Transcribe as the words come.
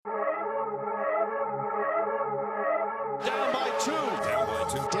two. Down by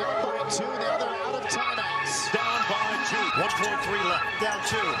two. Down by two. Now they're out of timeouts. Down by two. 1.3 left. Down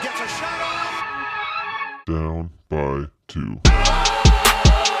two. Gets a shot off. Down by two.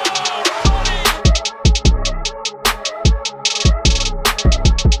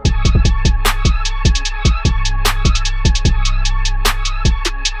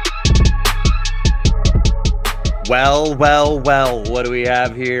 Well, what do we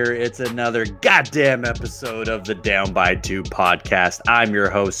have here? It's another goddamn episode of the Down by Two podcast. I'm your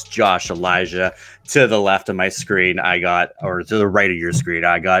host, Josh Elijah. To the left of my screen, or to the right of your screen,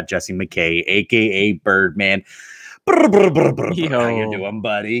 I got Jesse McKay, aka Birdman. How you doing,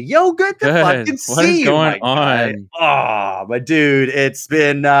 buddy? Yo, good to fucking see you. What is going on? Oh, my dude, it's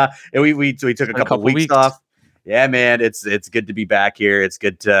been we took a couple weeks off. Yeah, man, it's good to be back here. It's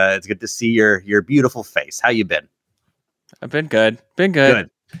good to see your beautiful face. How you been? I've been good. Good.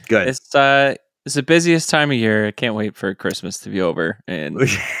 It's the busiest time of year. I can't wait for Christmas to be over, and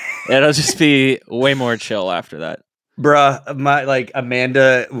it'll just be way more chill after that. Bruh,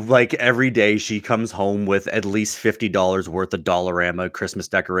 Amanda, every day she comes home with at least $50 worth of Dollarama Christmas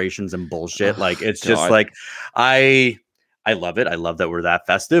decorations and bullshit. It's just I love it. I love that we're that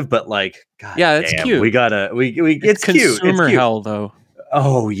festive, but God, yeah, it's damn, cute. It's cute. Consumer hell, though.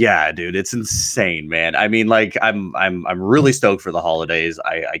 Oh yeah, dude, it's insane, man. I mean, I'm really stoked for the holidays.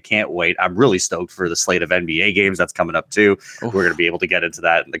 I can't wait. I'm really stoked for the slate of NBA games that's coming up too. Oof. We're gonna be able to get into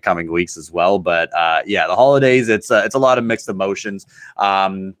that in the coming weeks as well. But yeah, the holidays, it's a lot of mixed emotions.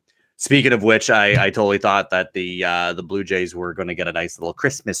 Speaking of which, I totally thought that the Blue Jays were going to get a nice little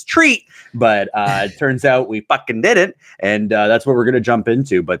Christmas treat, but it turns out we fucking didn't, and that's what we're going to jump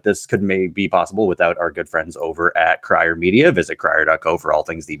into. But this could maybe be possible without our good friends over at Crier Media. Visit crier.co for all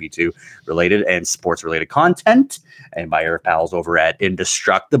things DB2 related and sports related content, and by our pals over at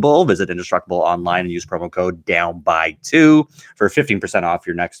Indestructible. Visit Indestructible online and use promo code DOWNBY2 for 15% off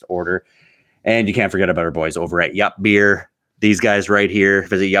your next order. And you can't forget about our boys over at Yup Beer. These guys right here.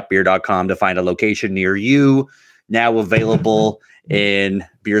 Visit yupbeer.com to find a location near you. Now available in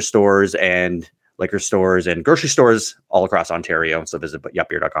beer stores and liquor stores and grocery stores all across Ontario. So visit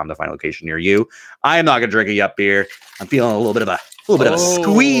yupbeer.com to find a location near you. I am not going to drink a Yup beer. I'm feeling a little bit of a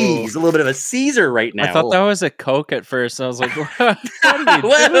squeeze, a little bit of a Caesar right now. I thought that was a Coke at first. I was like,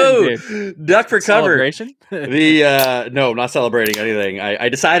 what are you doing, duck for cover. Celebration? No, I'm not celebrating anything. I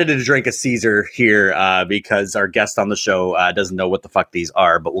decided to drink a Caesar here because our guest on the show doesn't know what the fuck these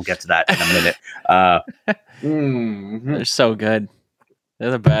are, but we'll get to that in a minute. They're so good.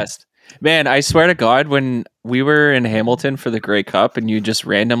 They're the best. Man, I swear to God, when we were in Hamilton for the Grey Cup and you just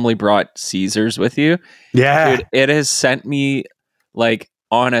randomly brought Caesars with you, yeah, dude, it has sent me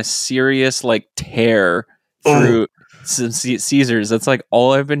on a serious tear through some Caesars. That's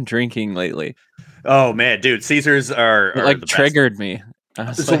all I've been drinking lately. Oh man, dude, Caesars are it triggered me.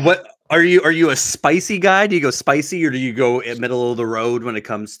 So what are you a spicy guy? Do you go spicy or do you go in middle of the road when it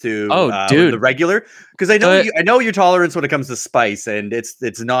comes to dude, the regular? Because I know your tolerance when it comes to spice, and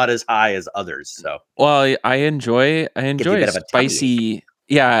it's not as high as others. So well, I enjoy spicy.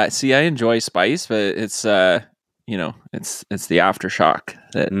 Yeah, see, I enjoy spice, but it's it's the aftershock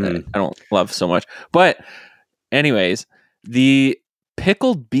that I don't love so much. But anyways, the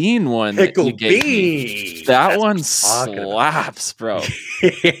pickled bean one that one slaps, bro.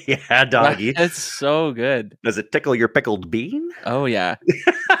 Yeah, doggy. It's so good. Does it tickle your pickled bean? Oh yeah.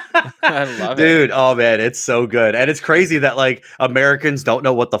 I love it. Dude, oh man, it's so good. And it's crazy that Americans don't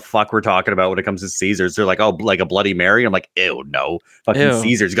know what the fuck we're talking about when it comes to Caesars. They're like, oh, like a Bloody Mary. I'm like, ew, no. Fucking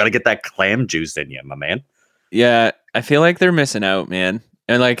Caesars. You got to get that clam juice in you, my man. Yeah, I feel like they're missing out, man.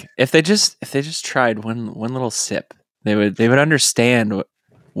 And if they just tried one little sip, they would understand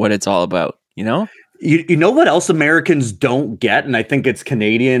what it's all about, you know? You know what else Americans don't get, and I think it's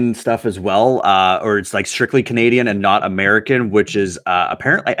Canadian stuff as well, or it's strictly Canadian and not American, which is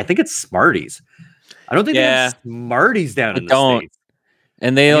apparently I think it's Smarties. I don't think they have Smarties down in the States.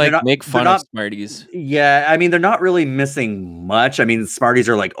 And they make fun of Smarties. Yeah, I mean they're not really missing much. I mean Smarties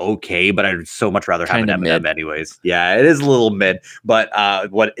are okay, but I'd so much rather have an M&M anyways. Yeah, it is a little mid, but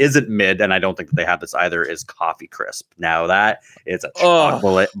what isn't mid, and I don't think that they have this either, is Coffee Crisp. Now that is a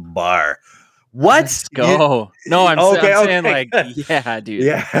chocolate bar. What? Let's go. I'm saying yeah, dude.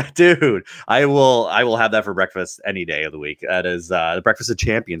 Yeah, dude. I will have that for breakfast any day of the week. That is the breakfast of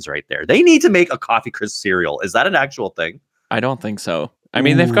champions right there. They need to make a Coffee Crisp cereal. Is that an actual thing? I don't think so. I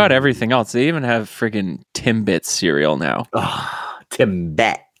mean, they've got everything else. They even have friggin' Timbits cereal now. Oh,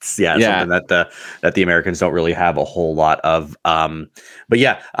 Timbits. Something that the Americans don't really have a whole lot of. But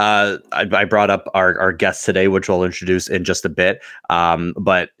yeah, I brought up our guest today, which we'll introduce in just a bit.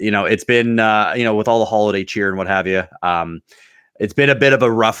 But it's been with all the holiday cheer and what have you. it's been a bit of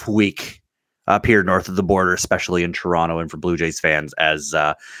a rough week up here north of the border, especially in Toronto, and for Blue Jays fans, as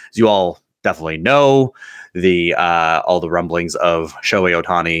you all definitely know, all the rumblings of Shohei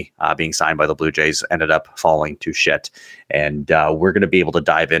Ohtani being signed by the Blue Jays ended up falling to shit, and we're going to be able to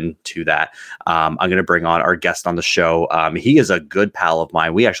dive into that. I'm going to bring on our guest on the show. He is a good pal of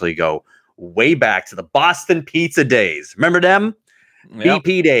mine. We actually go way back to the Boston Pizza days. Remember them? Yep.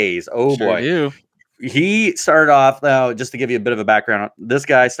 BP days. Oh Sure boy. do. He started off, now, just to give you a bit of a background, this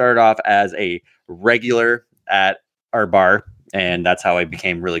guy started off as a regular at our bar, and that's how I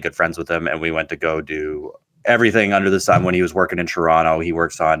became really good friends with him. And we went to go do everything under the sun when he was working in Toronto. He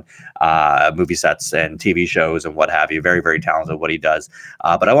works on movie sets and TV shows and what have you. Very, very talented at what he does.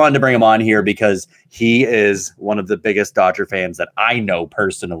 But I wanted to bring him on here because he is one of the biggest Dodger fans that I know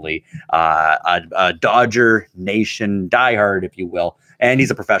personally, a Dodger Nation diehard, if you will. And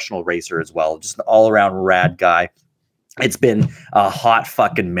he's a professional racer as well. Just an all-around rad guy. It's been a hot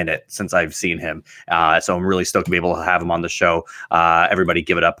fucking minute since I've seen him. So I'm really stoked to be able to have him on the show. Everybody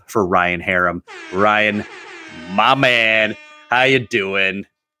give it up for Ryan Herem. Ryan, my man, how you doing?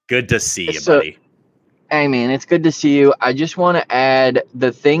 Good to see you, buddy. Hey, man, it's good to see you. I just want to add,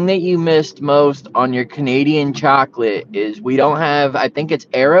 the thing that you missed most on your Canadian chocolate is we don't have, I think it's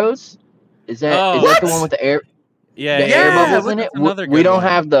arrows. Is that the one with the air? Yeah, air bubbles in it. We don't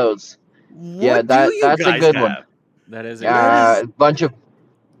have those. What that's a good one. That is a bunch of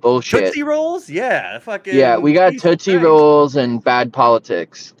bullshit. Tootsie Rolls? Yeah, fucking. Yeah, we got Tootsie Rolls and bad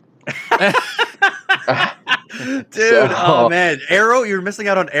politics. Dude, oh man, Arrow, you're missing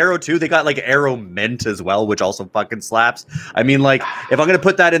out on Arrow too. They got like Arrow Mint as well, which also fucking slaps. I mean, like, if I'm gonna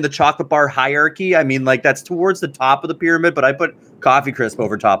put that in the chocolate bar hierarchy, I mean, like, that's towards the top of the pyramid, but I put Coffee Crisp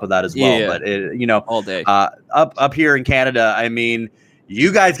over top of that as well. Yeah. But you know, all day. Up here in Canada, I mean,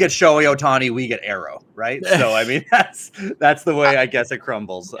 you guys get Shohei Ohtani, we get Arrow, right? So I mean, that's the way I guess it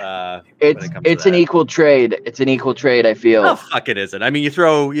crumbles. It's an equal trade. It's an equal trade, I feel. Oh fuck, it isn't. I mean, you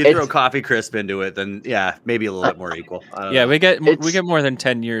throw Coffee Crisp into it, then yeah, maybe a little bit more equal. Yeah, we get more than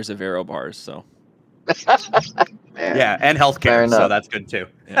 10 years of Arrow bars, so. Yeah, and healthcare, so that's good too.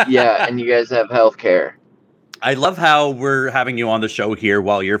 Yeah, and you guys have healthcare. I love how we're having you on the show here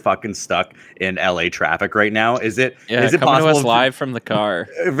while you're fucking stuck in LA traffic right now. Is it coming possible to us live from the car?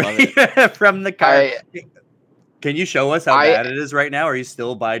 From the car? Can you show us how bad it is right now? Are you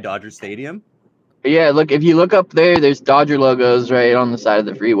still by Dodger Stadium? Yeah, look, if you look up there, there's Dodger logos right on the side of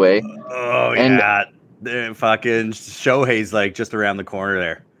the freeway. Oh, yeah. The fucking Shohei's like just around the corner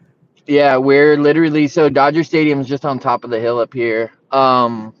there. Yeah, we're literally, so Dodger Stadium's just on top of the hill up here.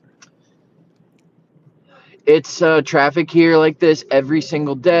 It's traffic here like this every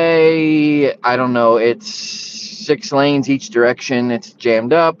single day. I don't know. It's 6 lanes each direction. It's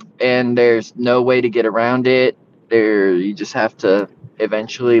jammed up, and there's no way to get around it. You just have to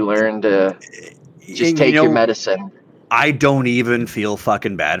eventually learn to just take your medicine. I don't even feel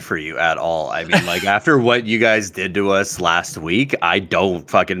fucking bad for you at all. I mean, like, after what you guys did to us last week, I don't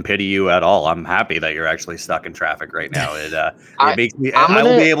fucking pity you at all. I'm happy that you're actually stuck in traffic right now. It makes me.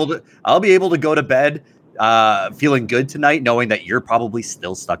 I'll be able to go to bed feeling good tonight, knowing that you're probably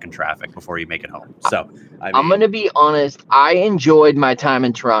still stuck in traffic before you make it home. So I'm gonna be honest. I enjoyed my time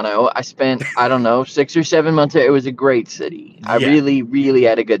in Toronto. I spent 6 or 7 months there. It was a great city. I really, really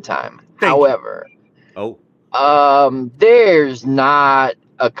had a good time. However, there's not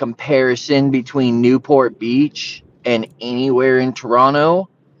a comparison between Newport Beach and anywhere in Toronto.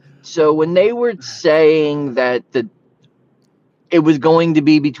 So when they were saying that it was going to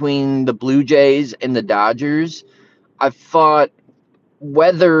be between the Blue Jays and the Dodgers, I thought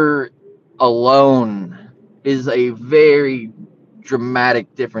weather alone is a very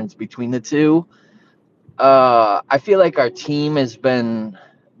dramatic difference between the two. I feel like our team has been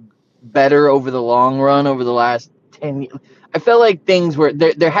better over the long run over the last 10 years. I felt like things were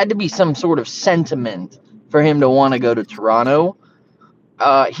there had to be some sort of sentiment for him to want to go to Toronto.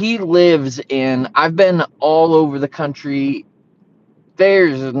 He lives I've been all over the country.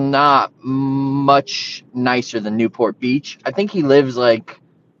 There's not much nicer than Newport Beach. I think he lives like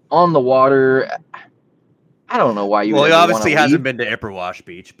on the water. I don't know why you. Well, he obviously hasn't been to Ipperwash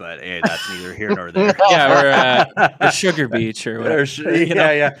Beach, but hey, that's neither here nor there. Yeah, or Sugar Beach or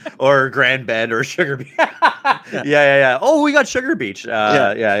whatever. Or Grand Bend or Sugar Beach. Yeah. Oh, we got Sugar Beach.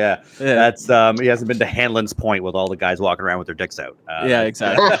 Yeah. That's he hasn't been to Hanlon's Point with all the guys walking around with their dicks out.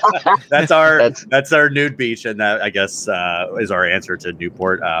 Exactly. That's our nude beach, and that, I guess, is our answer to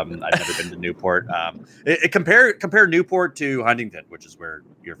Newport. I've never been to Newport. Compare Newport to Huntington, which is where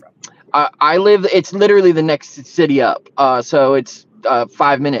you're from. I live. It's literally the next city up. So it's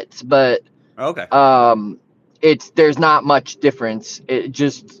 5 minutes. But okay. there's not much difference. It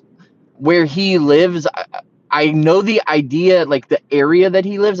just where he lives. I know the idea, like the area that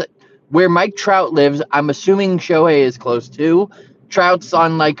he lives. Where Mike Trout lives, I'm assuming Shohei is close to. Trout's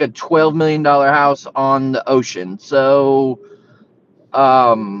on like a $12 million house on the ocean. So,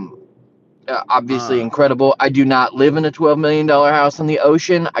 obviously incredible. I do not live in a $12 million house on the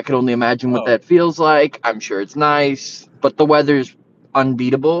ocean. I could only imagine what that feels like. I'm sure it's nice, but the weather's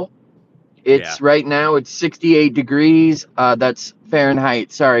unbeatable. It's right now, it's 68 degrees. That's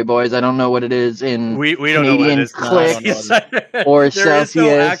Fahrenheit. Sorry, boys. I don't know what it is in we don't Canadian know what it is. clicks or there Celsius. Is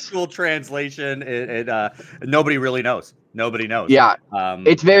no actual translation. Nobody really knows. Nobody knows. Yeah.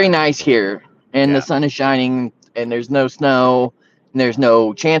 It's very nice here. And the sun is shining, and there's no snow, and there's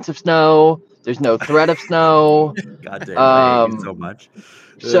no chance of snow. There's no threat of snow. God damn, I hate you so much.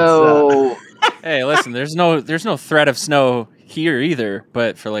 So, hey, listen, there's no threat of snow here either,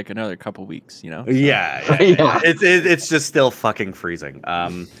 but for like another couple weeks, you know. So. Yeah. It's just still fucking freezing.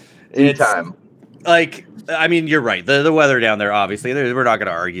 It's time. Like, I mean, you're right. The weather down there, obviously, we're not going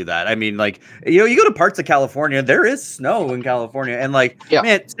to argue that. I mean, like, you go to parts of California, there is snow in California, and like,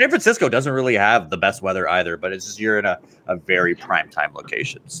 man, San Francisco doesn't really have the best weather either. But it's just you're in a very prime time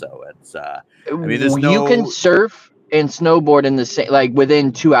location, so it's. I mean, there's you can surf and snowboard in the same, like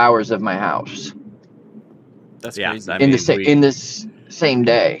within 2 hours of my house. That's crazy. In this same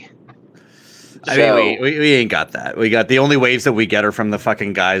day. I mean, we ain't got that. We got the only waves that we get are from the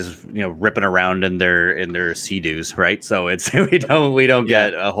fucking guys, ripping around in their Sea-Doos, right? So it's we don't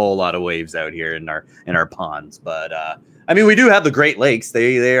get a whole lot of waves out here in our ponds. But I mean, we do have the Great Lakes.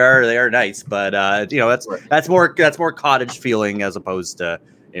 They are nice, but that's more cottage feeling as opposed to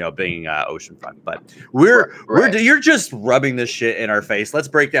being oceanfront. But you're just rubbing this shit in our face. Let's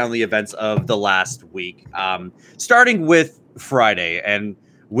break down the events of the last week, starting with Friday and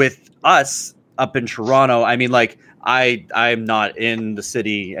with us up in Toronto. I mean, like I'm not in the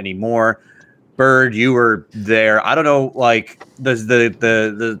city anymore. Bird, you were there. I don't know. Like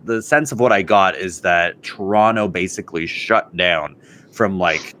the sense of what I got is that Toronto basically shut down from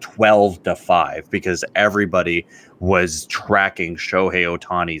like 12 to 5 because everybody was tracking Shohei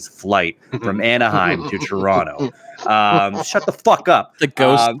Ohtani's flight from Anaheim to Toronto. Shut the fuck up. The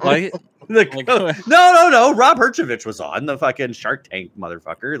ghost flight? No. Rob Herchovich was on the fucking Shark Tank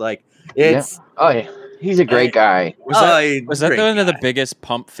motherfucker. Like it's he's a great guy. Was that one of the biggest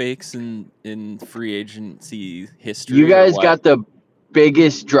pump fakes in free agency history? You guys got the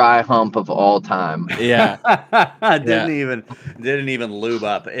biggest dry hump of all time. Yeah. Didn't even lube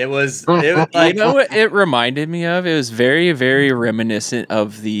up. It was like, what it reminded me of? It was very, very reminiscent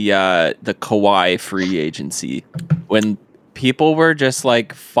of the Kawhi free agency when people were just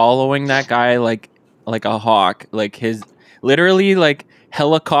like following that guy like a hawk, like his literally like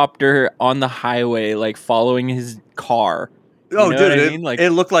helicopter on the highway, like following his car. Oh, dude, I mean? Like,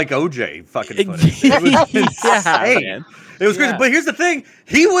 it looked like OJ fucking footage. It was insane. Man. It was crazy. But here's the thing.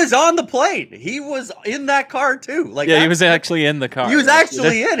 He was on the plane. He was in that car too. Like, he was actually in the car. He was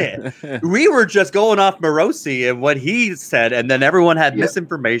actually in it. We were just going off Morosi and what he said, and then everyone had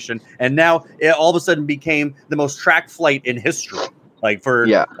misinformation, and now it all of a sudden became the most tracked flight in history. Like for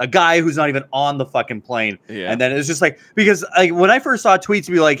a guy who's not even on the fucking plane. Yeah. And then it's just like, because when I first saw tweets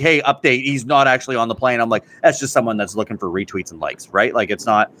be like, hey, update, he's not actually on the plane. I'm like, that's just someone that's looking for retweets and likes, right? Like it's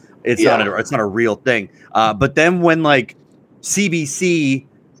not a real thing. But then when like CBC,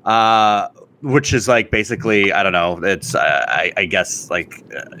 which is like basically, I don't know, it's I guess like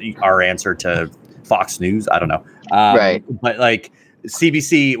our answer to Fox News. I don't know. Right. But like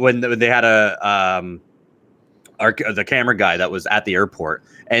CBC, when they had the camera guy that was at the airport,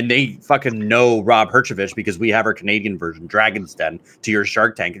 and they fucking know Rob Herchovich because we have our Canadian version, Dragon's Den, to your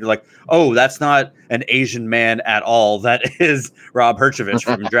Shark Tank. And you're like, oh, that's not an Asian man at all. That is Rob Herchovich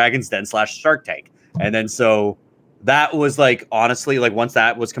from Dragon's Den / Shark Tank. And then so that was like, honestly, like once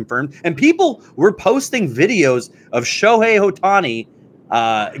that was confirmed, and people were posting videos of Shohei Ohtani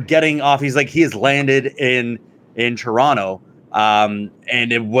getting off. He's like, he has landed in Toronto.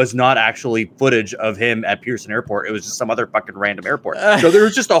 And it was not actually footage of him at Pearson Airport. It was just some other fucking random airport. So there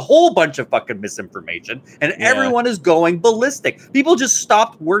was just a whole bunch of fucking misinformation, and everyone is going ballistic. People just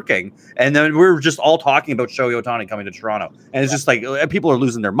stopped working, and then we're just all talking about Shohei Ohtani coming to Toronto. And it's just like people are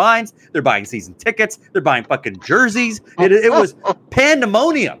losing their minds. They're buying season tickets. They're buying fucking jerseys. It was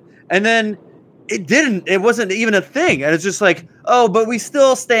pandemonium. And then it wasn't even a thing. And it's just like, oh, but we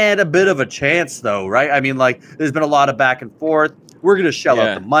still stand a bit of a chance though, right? I mean, like there's been a lot of back and forth. We're going to shell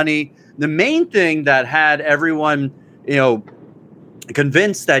out the money. The main thing that had everyone,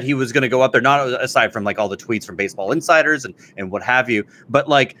 convinced that he was going to go up there, not aside from like all the tweets from Baseball Insiders and what have you, but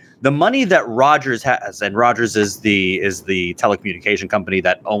like the money that Rogers has, and Rogers is the telecommunication company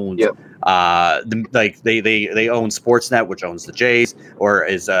that owns Yep. they own Sportsnet, which owns the Jays, or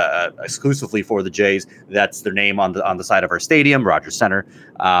is exclusively for the Jays. That's their name on the side of our stadium, Rogers Center.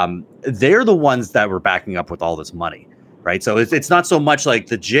 They're the ones that were backing up with all this money. Right. So it's not so much like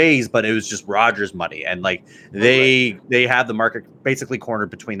the Jays, but it was just Rogers money. And like they have the market basically cornered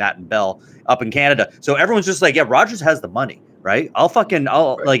between that and Bell up in Canada. So everyone's just like, yeah, Rogers has the money. Right.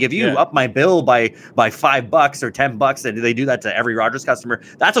 Like if you up my bill by $5 or $10 and they do that to every Rogers customer,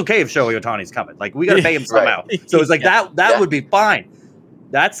 that's OK if Shohei Ohtani's coming. Like we got to pay him somehow. So it's like that would be fine.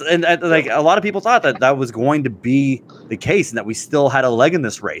 Like a lot of people thought that was going to be the case and that we still had a leg in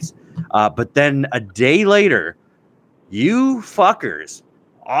this race. But then a day later, you fuckers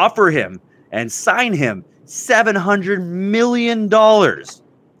offer him and sign him $700 million.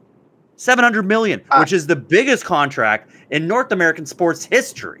 $700 million, which is the biggest contract in North American sports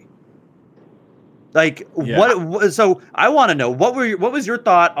history. Like what? So I want to know what was your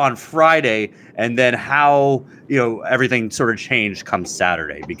thought on Friday, and then how everything sort of changed come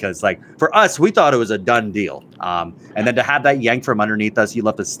Saturday? Because like for us, we thought it was a done deal, and then to have that yanked from underneath us, you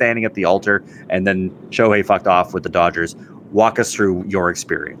left us standing at the altar, and then Shohei fucked off with the Dodgers. Walk us through your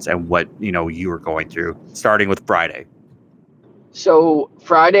experience and what you were going through, starting with Friday. So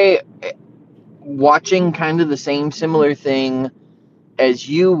Friday, watching kind of the same similar thing as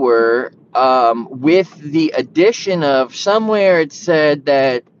you were. With the addition of somewhere it said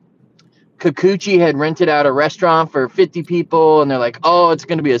that Kikuchi had rented out a restaurant for 50 people, and they're like, oh, it's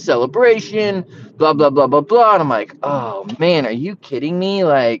going to be a celebration, blah, blah, blah, blah, blah. And I'm like, oh, man, are you kidding me?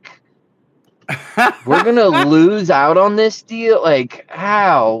 Like, we're going to lose out on this deal? Like,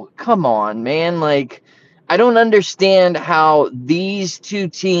 how? Come on, man. Like, I don't understand how these two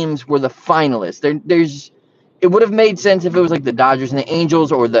teams were the finalists. It would have made sense if it was like the Dodgers and the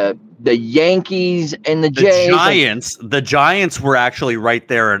Angels, or the Yankees and the Jays. The Giants were actually right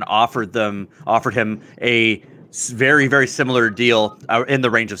there and offered him a very, very similar deal in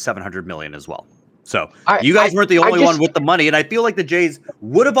the range of $700 million as well. So you guys weren't the only one with the money, and I feel like the Jays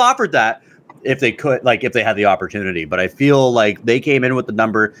would have offered that if they could, like if they had the opportunity. But I feel like they came in with the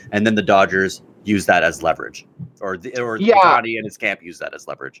number, and then the Dodgers used that as leverage, or Ohtani and his camp used that as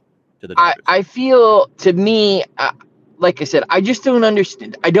leverage to the Dodgers. I feel, to me, like I said, I just don't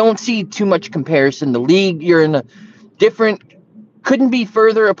understand. I don't see too much comparison. The league, you're in a different, couldn't be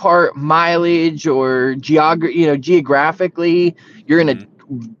further apart mileage or geographically. You're in a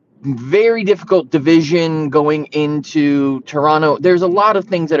very difficult division going into Toronto. There's a lot of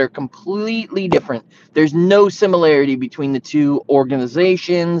things that are completely different. There's no similarity between the two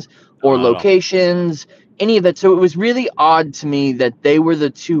organizations or locations, any of that. So it was really odd to me that they were the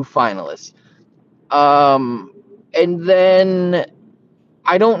two finalists. And then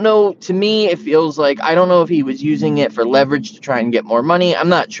I don't know, to me, it feels like, I don't know if he was using it for leverage to try and get more money. I'm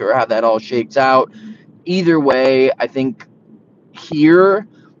not sure how that all shakes out. Either way, I think here,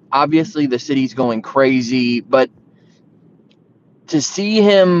 obviously the city's going crazy, but to see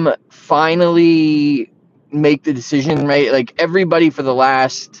him finally make the decision, right? Like everybody for the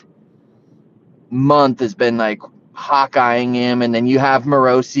last month has been like hawkeyeing him, and then you have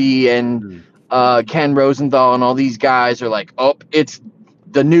Morosi and Ken Rosenthal and all these guys are like, oh,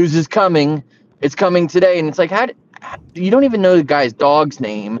 the news is coming. It's coming today. And it's like, you don't even know the guy's dog's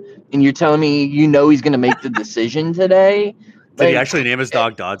name, and you're telling me he's going to make the decision today? Did he actually name his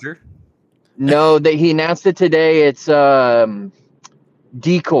dog Dodger? No, he announced it today. It's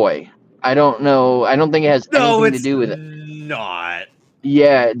Decoy. I don't know. I don't think it has anything to do with it. Not.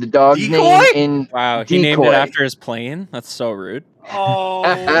 Yeah, the dog's Decoy? name in Wow, he named it after his plane? That's so rude. Oh.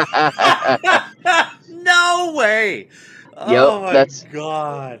 No way. Oh my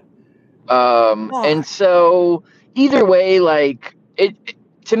God. And so either way, like it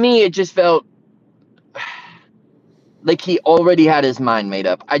to me, it just felt like he already had his mind made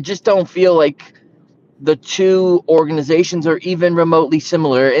up. I just don't feel like the two organizations are even remotely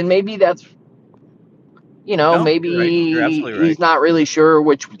similar, and maybe that's maybe you're absolutely right. He's not really sure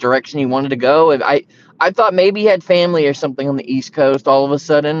which direction he wanted to go. And I thought maybe he had family or something on the East Coast all of a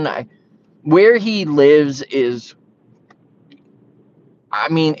sudden. Where he lives is, I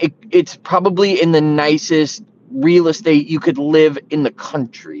mean, it's probably in the nicest real estate you could live in the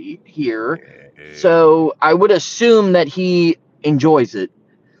country here. So I would assume that he enjoys it.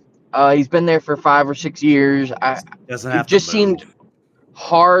 He's been there for 5 or 6 years. It just seemed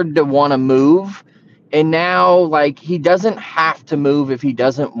hard to want to move. And now, like, he doesn't have to move if he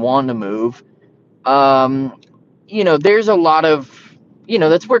doesn't want to move. There's a lot of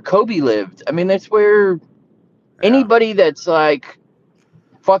that's where Kobe lived. I mean, that's where anybody that's like,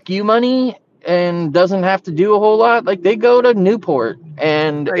 fuck you money and doesn't have to do a whole lot, like they go to Newport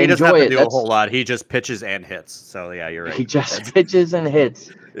and he doesn't enjoy have to it. do a whole lot. He just pitches and hits. So yeah, you're right. He just pitches and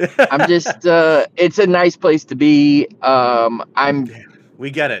hits. I'm just, it's a nice place to be. We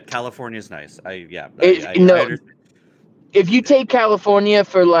get it. California's nice. I if you take California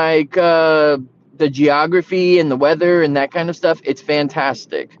for like the geography and the weather and that kind of stuff, it's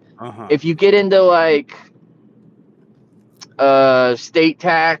fantastic. If you get into like state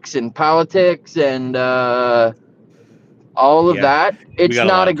tax and politics and all of that, it's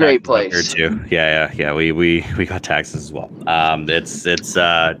not a great place. Too. Yeah. We got taxes as well. It's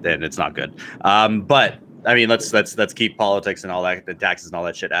and it's not good. But I mean, let's keep politics and all that, the taxes and all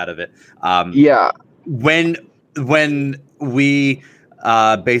that shit out of it. When we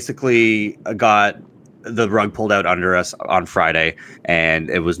basically got the rug pulled out under us on Friday, and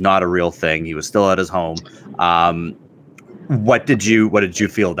it was not a real thing. He was still at his home. What did you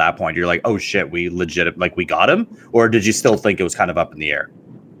feel at that point? You're like, oh shit, we got him, or did you still think it was kind of up in the air?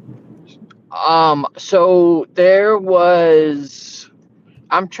 So there was,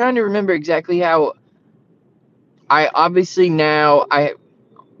 I'm trying to remember exactly how. I was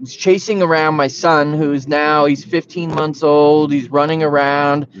chasing around my son, he's 15 months old. He's running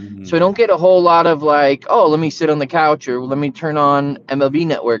around. Mm-hmm. So I don't get a whole lot of like, oh, let me sit on the couch or let me turn on MLB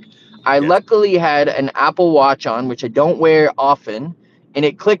Network. I luckily had an Apple Watch on, which I don't wear often, and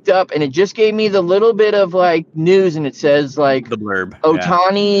it clicked up and it just gave me the little bit of like news, and it says like the blurb.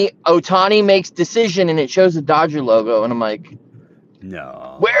 Ohtani makes decision, and it shows the Dodger logo, and I'm like,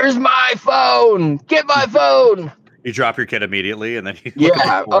 no. Where's my phone? Get my phone. You drop your kid immediately, and then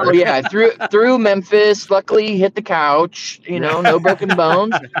through Memphis. Luckily, hit the couch. No broken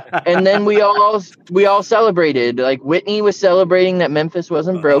bones. And then we all celebrated. Like Whitney was celebrating that Memphis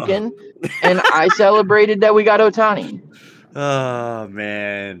wasn't broken, and I celebrated that we got Ohtani. Oh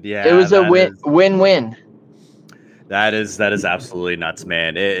man, yeah, it was a win-win. That is absolutely nuts,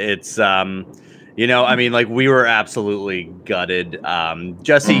 man. It's I mean, like we were absolutely gutted.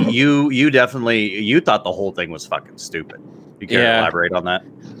 Jesse, you definitely thought the whole thing was fucking stupid. You care to elaborate on that?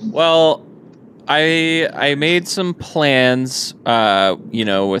 Well, I made some plans,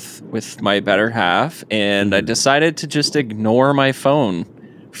 with my better half, and I decided to just ignore my phone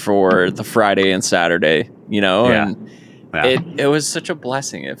for the Friday and Saturday. And it was such a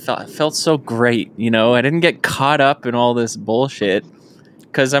blessing. It felt so great. I didn't get caught up in all this bullshit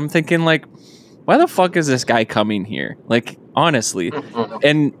because I'm thinking like, why the fuck is this guy coming here? Like, honestly.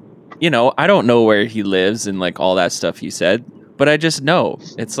 And, I don't know where he lives and like all that stuff he said, but I just know.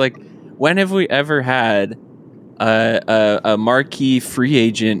 It's like, when have we ever had a marquee free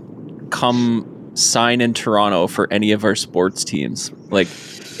agent come sign in Toronto for any of our sports teams? Like,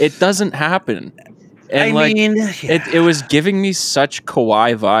 it doesn't happen. And it was giving me such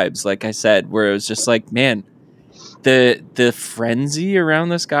Kawhi vibes, like I said, where it was just like, man, the frenzy around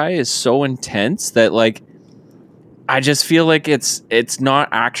this guy is so intense that like I just feel like it's not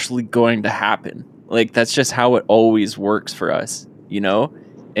actually going to happen. Like that's just how it always works for us,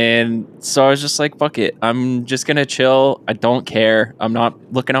 And so I was just like, fuck it. I'm just gonna chill. I don't care. I'm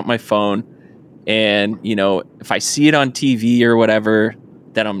not looking at my phone. And if I see it on TV or whatever,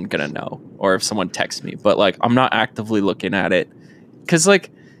 then I'm gonna know. Or if someone texts me. But like I'm not actively looking at it. Cause like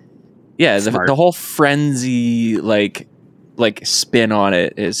the whole frenzy like spin on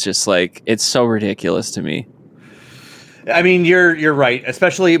it is just like it's so ridiculous to me. I mean, you're right,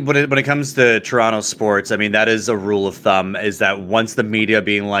 especially when it comes to Toronto sports. I mean, that is a rule of thumb, is that once the media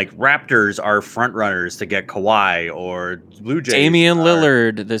being like Raptors are front runners to get Kawhi or Blue Jays, Damian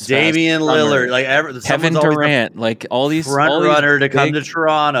Lillard, like Kevin Durant, like all these front runner to come to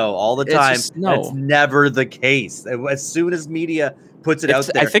Toronto all the time. It's never the case. As soon as media puts it out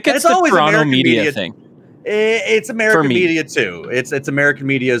there, I think it's the Toronto media thing. It's American media too. It's American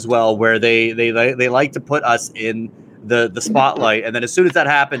media as well, where they like to put us in the spotlight, and then as soon as that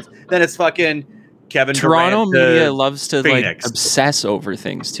happens, then it's fucking Kevin Toronto Durant media loves to Phoenix. Like obsess over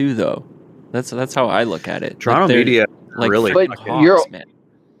things too, though. That's how I look at it. Toronto media really, but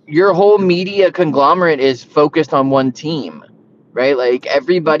your whole media conglomerate is focused on one team, right? Like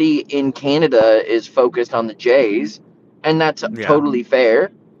everybody in Canada is focused on the Jays, and that's totally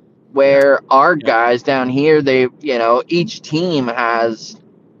fair. Where our guys down here, they each team has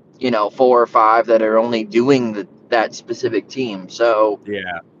 4 or 5 that are only doing that specific team. So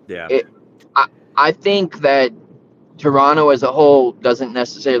I think that Toronto as a whole doesn't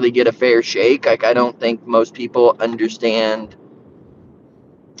necessarily get a fair shake. Like I don't think most people understand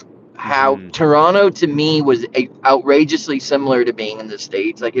how Toronto to me was outrageously similar to being in the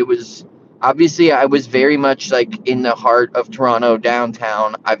States. Like, it was obviously, I was very much like in the heart of Toronto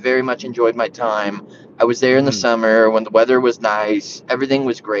downtown. I very much enjoyed my time. I was there in the summer when the weather was nice. Everything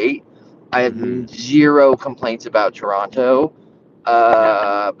was great. I have zero complaints about Toronto.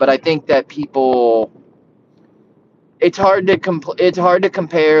 But I think that people, it's hard to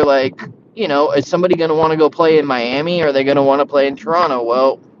compare. Like, you know, is somebody going to want to go play in Miami, or are they going to want to play in Toronto?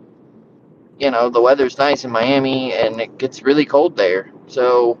 Well, you know, the weather's nice in Miami and it gets really cold there.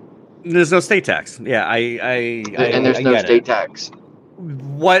 So there's no state tax. Yeah, and there's no state tax.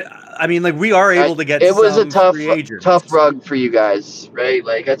 What I mean, like, we are able to get. It was a tough rug for you guys, right?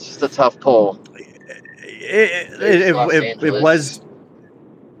 Like, that's just a tough pull. It was.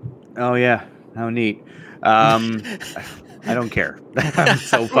 Oh yeah, how neat. I don't care. I'm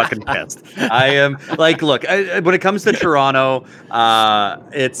so fucking pissed. I am like, look, when it comes to Toronto,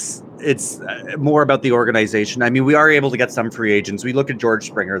 it's more about the organization. I mean, we are able to get some free agents. We look at George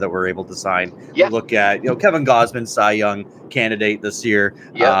Springer that we're able to sign. Yeah. We look at, Kevin Gausman, Cy Young candidate this year.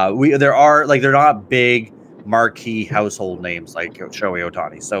 Yeah. There are, like, they're not big marquee household names like Shohei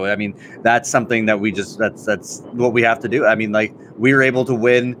Ohtani. So I mean, that's something that we just that's what we have to do. I mean, like, we were able to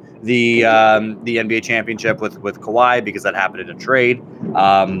win the NBA championship with Kawhi because that happened in a trade.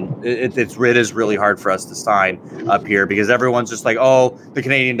 It is really hard for us to sign up here because everyone's just like, oh, the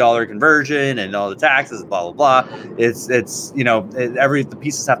Canadian dollar conversion and all the taxes, blah blah blah. The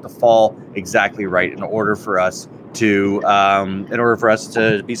pieces have to fall exactly right in order for us to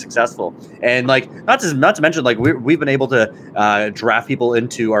be successful. And like, not to mention, like, we've been able to draft people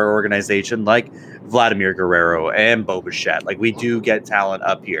into our organization like Vladimir Guerrero and Bo Bichette. Like, we do get talent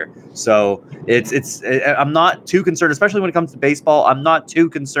up here, so I'm not too concerned, especially when it comes to baseball. I'm not too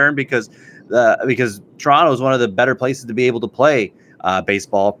concerned because Toronto is one of the better places to be able to play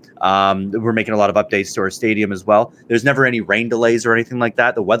baseball. We're making a lot of updates to our stadium as well. There's never any rain delays or anything like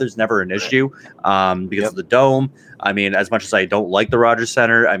that. The weather's never an issue because of the dome. I mean, as much as I don't like the Rogers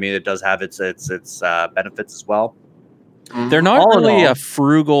Center, I mean, it does have its benefits as well. They're not really a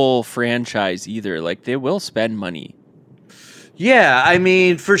frugal franchise either. Like, they will spend money. Yeah, I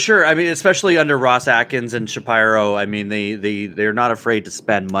mean, for sure. I mean, especially under Ross Atkins and Shapiro. I mean, they're not afraid to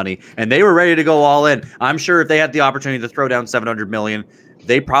spend money, and they were ready to go all in. I'm sure if they had the opportunity to throw down $700 million,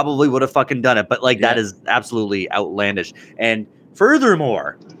 they probably would have fucking done it. But like, that is absolutely outlandish. And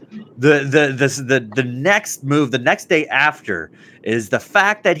furthermore, the next move, the next day after, is the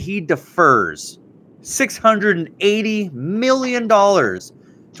fact that he defers $680 million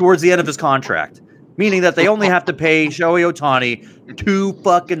towards the end of his contract, meaning that they only have to pay Shohei Ohtani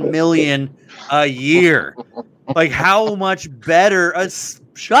 $2 million a year. Like, how much better?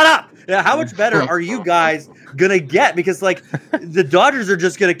 Shut up! How much better are you guys gonna get? Because, like, the Dodgers are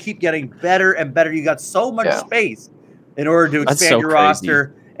just gonna keep getting better and better. You got so much space in order to expand your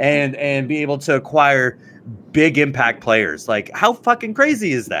roster and be able to acquire big impact players. Like, how fucking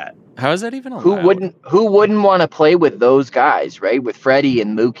crazy is that? How is that even allowed? Who wouldn't want to play with those guys, right? With Freddie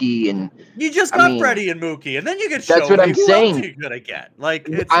and Mookie, and you just got Freddie and Mookie, and then you get. That's what I'm saying. Who else are you gonna get? Like,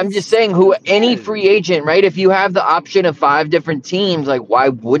 I'm just saying, any free agent, right? If you have the option of 5 different teams, like, why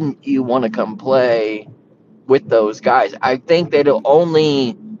wouldn't you want to come play with those guys? I think they're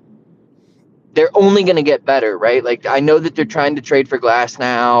only going to get better, right? Like, I know that they're trying to trade for Glass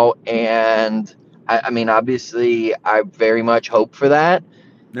now, and I mean, obviously, I very much hope for that.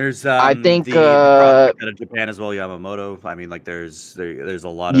 There's I think the out of Japan as well, Yamamoto. I mean, like, there's a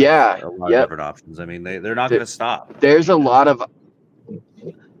lot of different options. I mean, they're not going to stop. There's a lot of.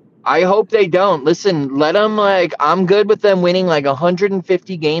 I hope they don't. Listen, let them, like, I'm good with them winning like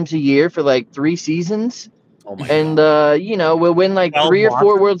 150 games a year for like 3 seasons. Oh my God. We'll win like 3 or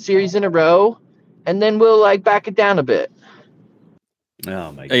 4 World Series in a row, and then we'll like back it down a bit.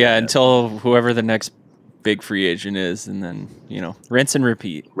 Oh my God. Yeah, until whoever the next big free agent is, and then rinse and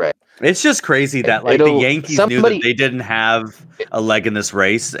repeat. Right. It's just crazy that, like, the Yankees knew that they didn't have a leg in this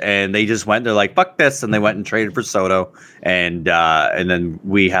race, and they just went. They're like, "Fuck this," and they went and traded for Soto, and then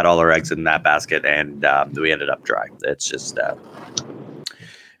we had all our eggs in that basket, and we ended up dry. It's just,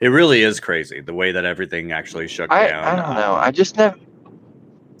 it really is crazy the way that everything actually shook down. I don't know. I just never.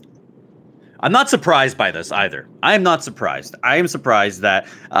 I'm not surprised by this either. I am not surprised. I am surprised that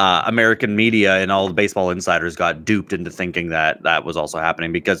American media and all the baseball insiders got duped into thinking that that was also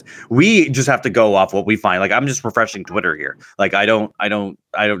happening, because we just have to go off what we find. Like, I'm just refreshing Twitter here. Like,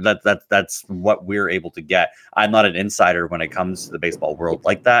 that's what we're able to get. I'm not an insider when it comes to the baseball world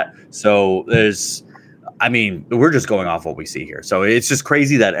like that. So we're just going off what we see here. So it's just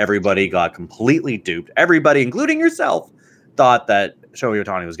crazy that everybody got completely duped. Everybody, including yourself, thought that Shohei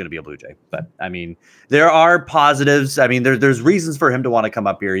Ohtani was going to be a Blue Jay. But I mean, there are positives. I mean, there's reasons for him to want to come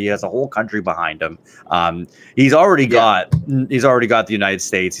up here. He has a whole country behind him. He's already got the United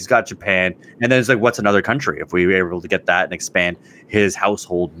States. He's got Japan, and then it's like, what's another country if we were able to get that and expand his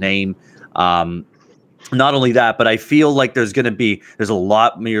household name? Not only that, but I feel like there's a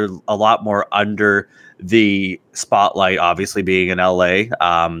lot more under the spotlight, obviously being in LA,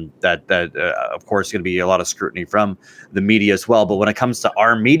 that of course going to be a lot of scrutiny from the media as well. But when it comes to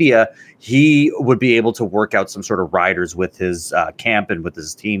our media, he would be able to work out some sort of riders with his camp and with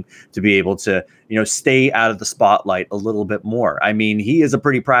his team to be able to, stay out of the spotlight a little bit more. I mean, he is a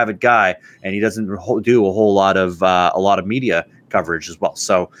pretty private guy, and he doesn't do a whole lot of media coverage as well.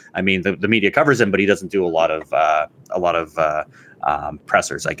 So, I mean, the media covers him, but he doesn't do a lot of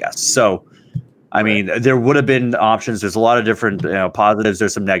pressers, I guess. So, I mean, there would have been options. There's a lot of different positives.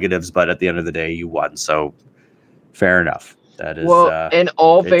 There's some negatives, but at the end of the day, you won. So, fair enough. That is in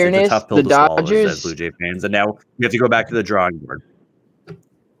all fairness, it's a tough pill the to swallow Dodgers, as Blue Jay fans, and now we have to go back to the drawing board.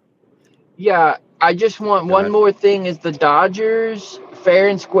 Yeah, I just want one more thing: is the Dodgers fair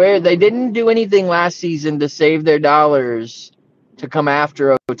and square? They didn't do anything last season to save their dollars to come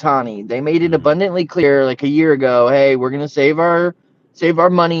after Ohtani. They made it abundantly clear, like a year ago, hey, we're gonna save our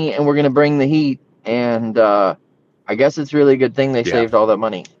money and we're gonna bring the heat. And I guess it's really a good thing they saved all that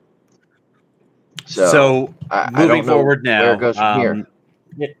money. So moving forward now, where it goes from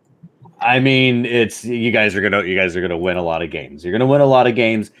here. I mean, you guys are gonna win a lot of games. You're gonna win a lot of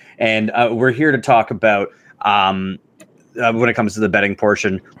games, and we're here to talk about when it comes to the betting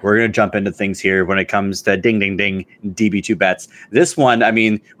portion. We're gonna jump into things here when it comes to ding ding ding DB2 bets. This one, I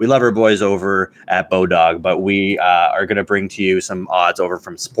mean, we love our boys over at Bodog, but we are gonna bring to you some odds over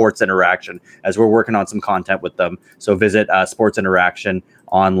from Sports Interaction as we're working on some content with them. So visit Sports Interaction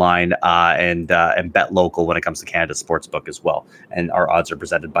online and bet local when it comes to Canada Sportsbook as well. And our odds are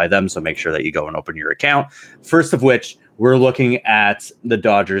presented by them, so make sure that you go and open your account. First of which, we're looking at the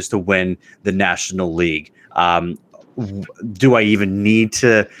Dodgers to win the National League. Do I even need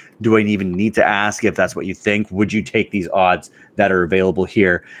to ask if that's what you think? Would you take these odds that are available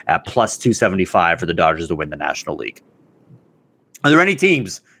here at plus 275 for the Dodgers to win the National League? Are there any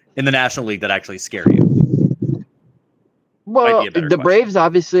teams in the National League that actually scare you? Well, the Braves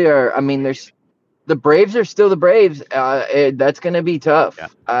obviously are. I mean, the Braves are still the Braves. That's going to be tough. Yeah.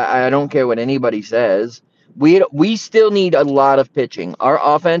 I don't care what anybody says. We still need a lot of pitching. Our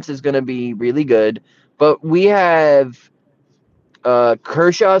offense is going to be really good, but we have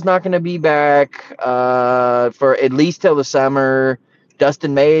Kershaw's not going to be back for at least till the summer.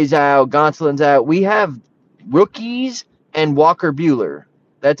 Dustin May's out. Gonsolin's out. We have rookies and Walker Buehler.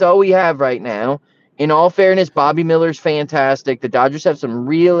 That's all we have right now. In all fairness, Bobby Miller's fantastic. The Dodgers have some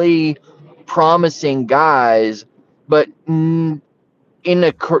really promising guys, but in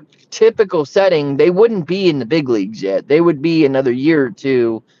a typical setting, they wouldn't be in the big leagues yet. They would be another year or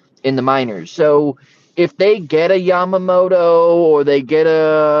two in the minors. So if they get a Yamamoto or they get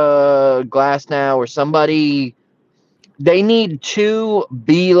a Glasnow or somebody, they need 2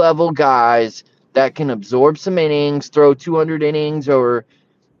 B-level guys that can absorb some innings, throw 200 innings, or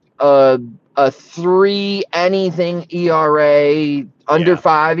a 3 anything ERA, under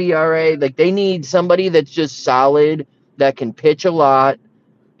 5 ERA. Like, they need somebody that's just solid, that can pitch a lot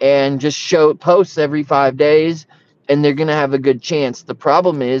and just show posts every 5 days, and they're going to have a good chance. The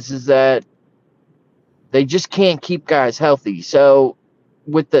problem is that they just can't keep guys healthy. So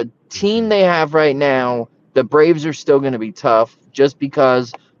with the team they have right now, the Braves are still going to be tough just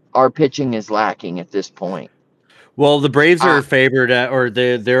because our pitching is lacking at this point. Well, the Braves are favored or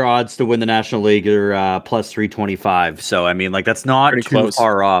their odds to win the National League are plus 325. So, I mean, like, that's not too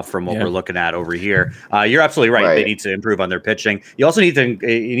far off from what we're looking at over here. You're absolutely right. They need to improve on their pitching. You also need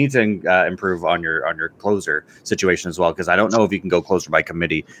to improve on your closer situation as well, because I don't know if you can go closer by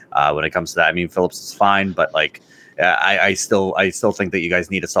committee when it comes to that. I mean, Phillips is fine, but like, I still think that you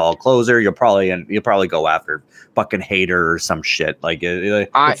guys need a solid closer. You'll probably go after fucking Hader or some shit. Like,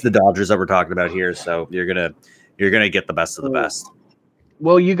 it's the Dodgers that we're talking about here, so you're gonna get the best of the best.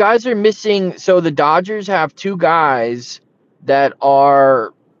 Well, you guys are missing. So the Dodgers have 2 guys that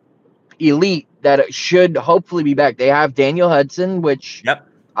are elite that should hopefully be back. They have Daniel Hudson, which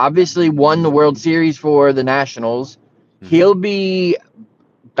obviously won the World Series for the Nationals. Mm-hmm. He'll be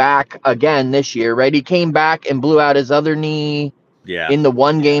back again this year, right? He came back and blew out his other knee in the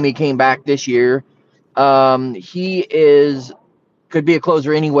one game he came back this year. He could be a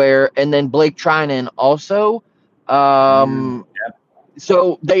closer anywhere. And then Blake Trinan also.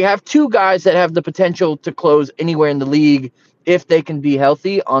 So they have 2 guys that have the potential to close anywhere in the league if they can be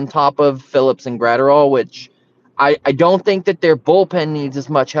healthy, on top of Phillips and Gratterall, which I don't think that their bullpen needs as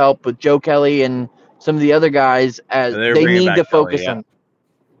much help with Joe Kelly and some of the other guys as they need to focus on.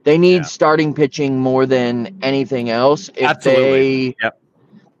 They need starting pitching more than anything else. Absolutely.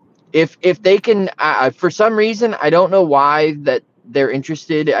 If they can, for some reason, I don't know why that they're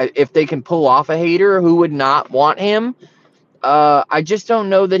interested. If they can pull off a Hader, who would not want him? I just don't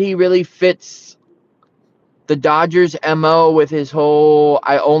know that he really fits the Dodgers' MO with his whole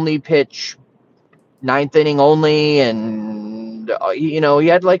I only pitch ninth inning only, and he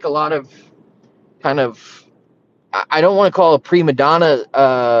had like a lot of kind of, I don't want to call it a prima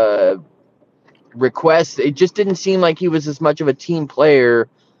donna request. It just didn't seem like he was as much of a team player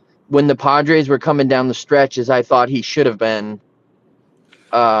when the Padres were coming down the stretch as I thought he should have been.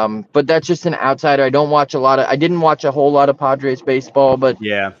 But that's just an outsider. I didn't watch a whole lot of Padres baseball, but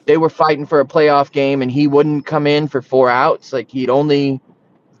they were fighting for a playoff game, and he wouldn't come in for 4 outs. Like, he'd only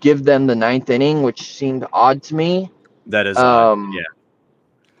give them the ninth inning, which seemed odd to me. That is odd.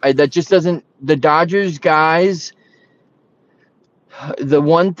 That just doesn't. The Dodgers guys, the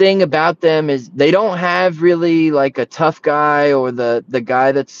one thing about them is they don't have really like a tough guy or the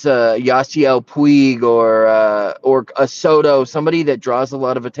guy that's Yasiel Puig or a Soto, somebody that draws a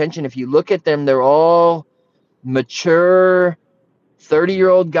lot of attention. If you look at them, they're all mature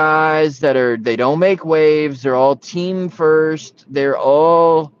 30-year-old guys they don't make waves. They're all team first. They're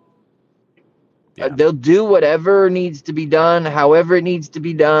all they'll do whatever needs to be done, however it needs to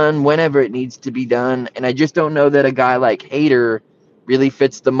be done, whenever it needs to be done. And I just don't know that a guy like Hader really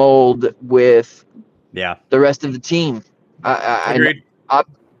fits the mold with the rest of the team. Agreed.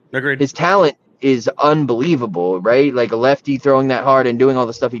 Agreed. His talent is unbelievable, right? Like a lefty throwing that hard and doing all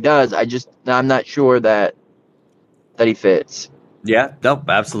the stuff he does. I'm not sure that he fits. Yeah, no,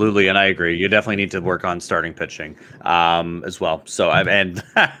 absolutely, and I agree. You definitely need to work on starting pitching as well. So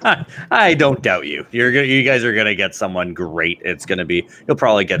I don't doubt you. You guys are gonna get someone great. It's gonna be, you'll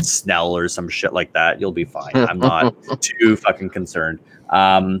probably get Snell or some shit like that. You'll be fine. I'm not too fucking concerned.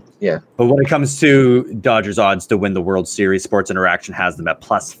 But when it comes to Dodgers odds to win the World Series, Sports Interaction has them at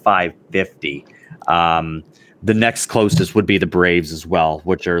plus 550. The next closest would be the Braves as well,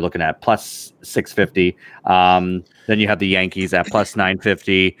 which are looking at plus 650. Then you have the Yankees at plus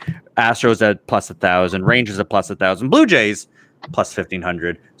 950, Astros at plus 1,000, Rangers at plus 1,000, Blue Jays plus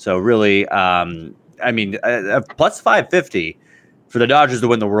 1,500. So really, plus 550 for the Dodgers to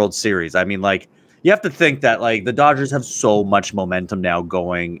win the World Series. I mean, like, you have to think that like the Dodgers have so much momentum now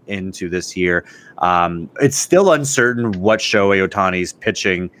going into this year. It's still uncertain what Shohei Ohtani's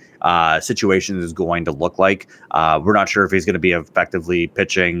pitching situation is going to look like. We're not sure if he's going to be effectively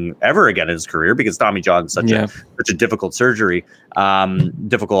pitching ever again in his career because Tommy John's such a difficult surgery,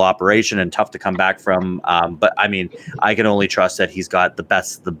 difficult operation, and tough to come back from. But I mean, I can only trust that he's got the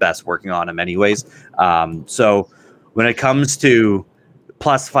best working on him anyways. So when it comes to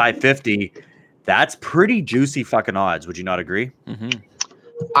plus 550, that's pretty juicy fucking odds. Would you not agree? Mm-hmm.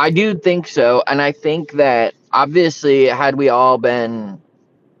 I do think so. And I think that obviously had we all been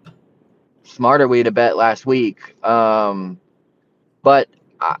smarter, we'd have bet last week. But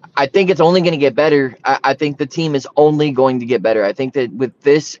I think it's only going to get better. I think the team is only going to get better. I think that with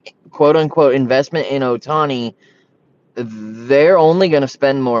this quote unquote investment in Ohtani, they're only going to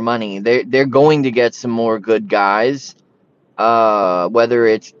spend more money. They're going to get some more good guys. Whether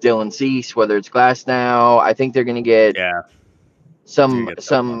it's Dylan Cease, whether it's Glasnow, I think they're going to get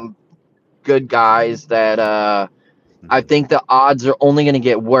some good guys that I think the odds are only going to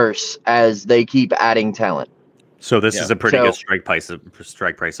get worse as they keep adding talent. So this is a pretty good strike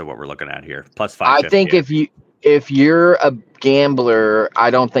price of what we're looking at here. Plus 550. I think if you're a gambler,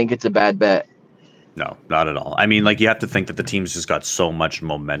 I don't think it's a bad bet. No, not at all. I mean, like, you have to think that the team's just got so much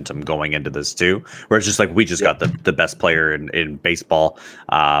momentum going into this too, where it's just like we just got the best player in baseball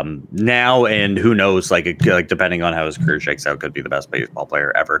now, and who knows, like depending on how his career shakes out, could be the best baseball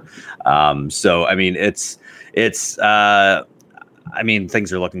player ever. So I mean, it's I mean,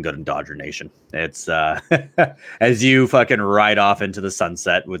 things are looking good in Dodger Nation. It's as you fucking ride off into the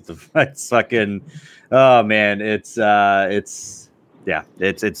sunset with the fucking, oh man, it's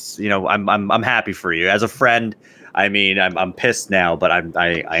you know, I'm happy for you as a friend. I mean, I'm pissed now, but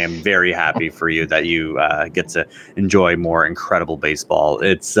I am very happy for you that you get to enjoy more incredible baseball.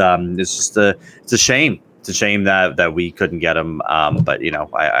 It's just it's a shame. It's a shame that we couldn't get him. But you know,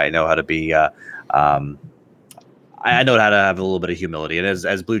 I know how to be. I know how to have a little bit of humility, and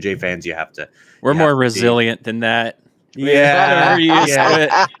as Blue Jay fans, you have to. We're more resilient than that. Yeah, we're used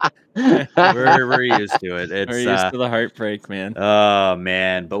to it. We're used to it. It's we're used to the heartbreak, man. Oh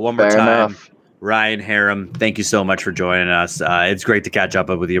man! But one more Fair time, enough. Ryan Herem, thank you so much for joining us. It's great to catch up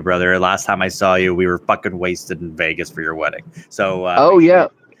with you, brother. Last time I saw you, we were fucking wasted in Vegas for your wedding. So, oh yeah.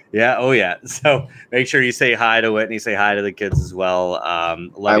 Yeah. Oh, yeah. So make sure you say hi to Whitney, say hi to the kids as well.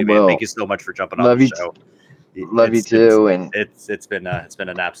 Love you, man. Thank you so much for jumping on the show. Love you too. And it's been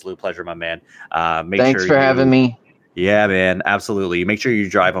an absolute pleasure, my man. Thanks for having me. Yeah, man. Absolutely. Make sure you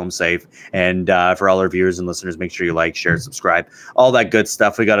drive home safe. And for all our viewers and listeners, make sure you like, share, subscribe, all that good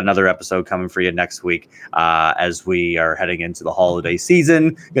stuff. We got another episode coming for you next week as we are heading into the holiday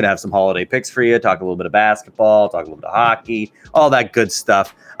season. Going to have some holiday picks for you, talk a little bit of basketball, talk a little bit of hockey, all that good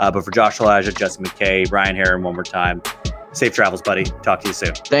stuff. But for Josh Elijah, Jesse McKay, Brian Herem, one more time, safe travels, buddy. Talk to you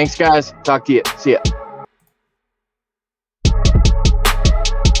soon. Thanks, guys. Talk to you. See ya.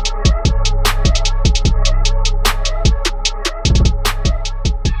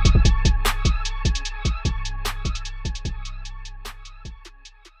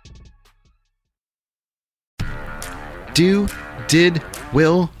 Do, Did,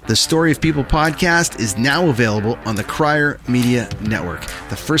 Will, the Story of People podcast is now available on the Crier Media Network.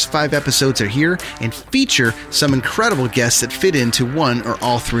 The first 5 episodes are here and feature some incredible guests that fit into one or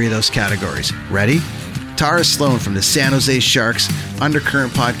all 3 of those categories. Ready? Tara Sloan from the San Jose Sharks,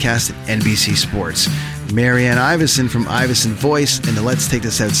 Undercurrent podcast at NBC Sports. Marianne Iveson from Iveson Voice and the Let's Take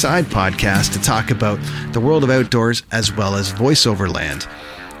This Outside podcast to talk about the world of outdoors as well as voiceover land.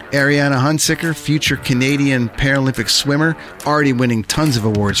 Ariana Hunsicker, future Canadian Paralympic swimmer, already winning tons of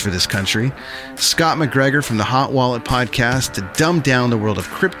awards for this country. Scott McGregor from the Hot Wallet podcast to dumb down the world of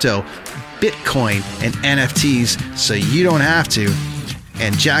crypto, Bitcoin, and NFTs so you don't have to.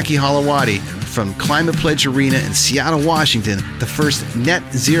 And Jackie Holowati from Climate Pledge Arena in Seattle, Washington, the first net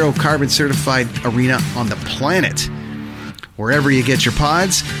zero carbon certified arena on the planet. Wherever you get your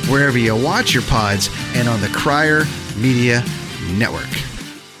pods, wherever you watch your pods, and on the Crier Media Network.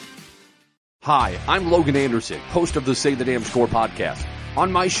 Hi, I'm Logan Anderson, host of the Say the Damn Score podcast.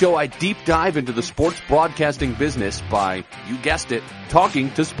 On my show, I deep dive into the sports broadcasting business by, you guessed it,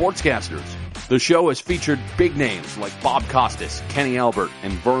 talking to sportscasters. The show has featured big names like Bob Costas, Kenny Albert,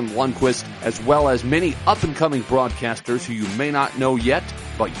 and Vern Lundquist, as well as many up-and-coming broadcasters who you may not know yet,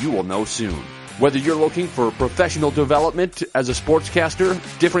 but you will know soon. Whether you're looking for professional development as a sportscaster,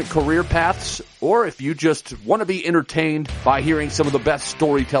 different career paths, or if you just want to be entertained by hearing some of the best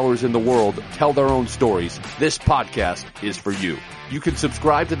storytellers in the world tell their own stories, this podcast is for you. You can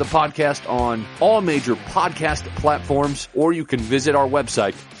subscribe to the podcast on all major podcast platforms, or you can visit our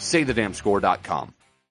website, saythedamnscore.com.